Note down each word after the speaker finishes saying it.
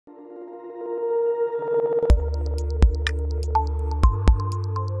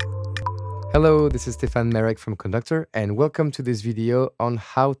Hello, this is Stefan Marek from Conduktor, and welcome to this video on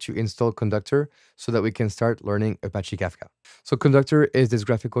how to install Conduktor so that we can start learning Apache Kafka. So Conduktor is this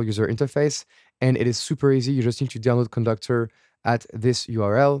graphical user interface, and it is super easy. You just need to download Conduktor at this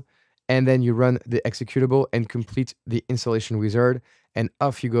URL, and then you run the executable and complete the installation wizard, and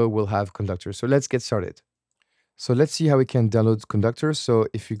off you go, we'll have Conduktor. So let's get started. So let's see how we can download Conduktor. So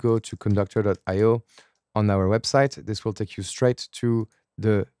if you go to conduktor.io on our website, this will take you straight to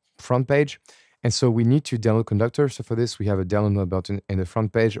the front page. And so we need to download Conduktor. So for this, we have a download button in the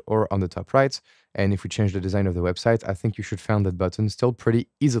front page or on the top right. And if we change the design of the website, I think you should find that button still pretty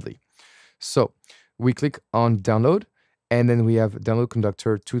easily. So we click on download, and then we have download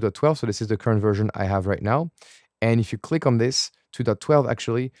Conduktor 2.12. So this is the current version I have right now. And if you click on this, 2.12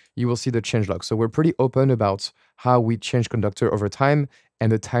 actually, you will see the changelog. So we're pretty open about how we change Conduktor over time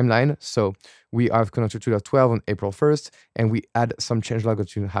and the timeline. So we have Conduktor 2.12 on April 1st, and we add some changelog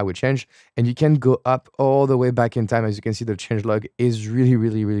to how we change. And you can go up all the way back in time. As you can see, the changelog is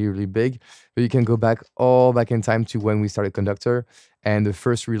really big. But you can go back all back in time to when we started Conduktor. And the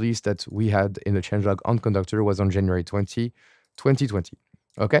first release that we had in the changelog on Conduktor was on January 20, 2020.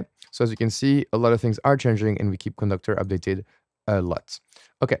 Okay, so as you can see, a lot of things are changing, and we keep Conduktor updated a lot.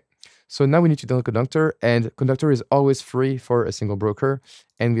 Okay, so now we need to download Conduktor, and Conduktor is always free for a single broker,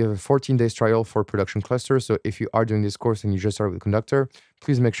 and we have a 14 days trial for production cluster. So if you are doing this course and you just started with Conduktor,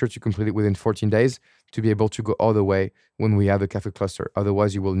 please make sure to complete it within 14 days to be able to go all the way when we have a Kafka cluster.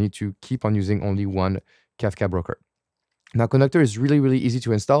 Otherwise, you will need to keep on using only one Kafka broker. Now, Conduktor is really easy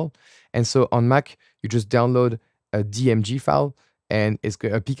to install, and so on Mac, you just download a DMG file, and it's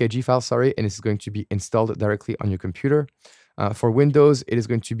a PKG file, sorry, and it's going to be installed directly on your computer. For Windows, it is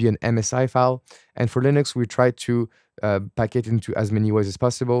going to be an MSI file, and for Linux, we try to pack it into as many ways as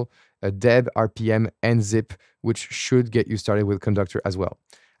possible, deb, RPM, and zip, which should get you started with Conduktor as well.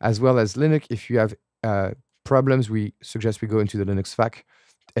 As well as Linux, if you have problems, we suggest we go into the Linux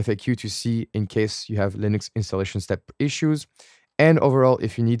FAQ to see in case you have Linux installation step issues. And overall,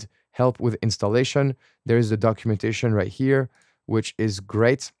 if you need help with installation, there is the documentation right here, which is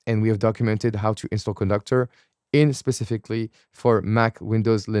great. And we have documented how to install Conduktor in specifically for Mac,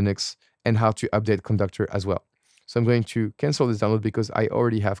 Windows, Linux, and how to update Conduktor as well. So I'm going to cancel this download because I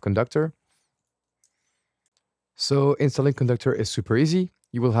already have Conduktor. So installing Conduktor is super easy.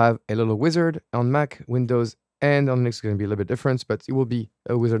 You will have a little wizard on Mac, Windows, and on Linux. It's going to be a little bit different, but it will be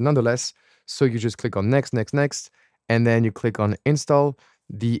a wizard nonetheless. So you just click on next, and then you click on install.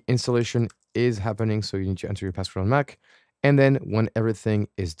 The installation is happening, so you need to enter your password on Mac. And then when everything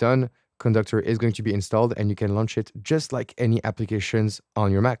is done, Conduktor is going to be installed, and you can launch it just like any applications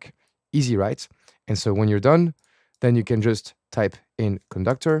on your Mac. Easy, right? And so when you're done, then you can just type in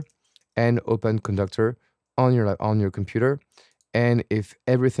Conduktor and open Conduktor on your computer. And if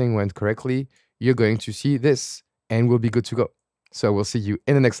everything went correctly, you're going to see this, and we'll be good to go. So we'll see you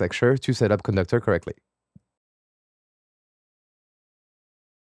in the next lecture to set up Conduktor correctly.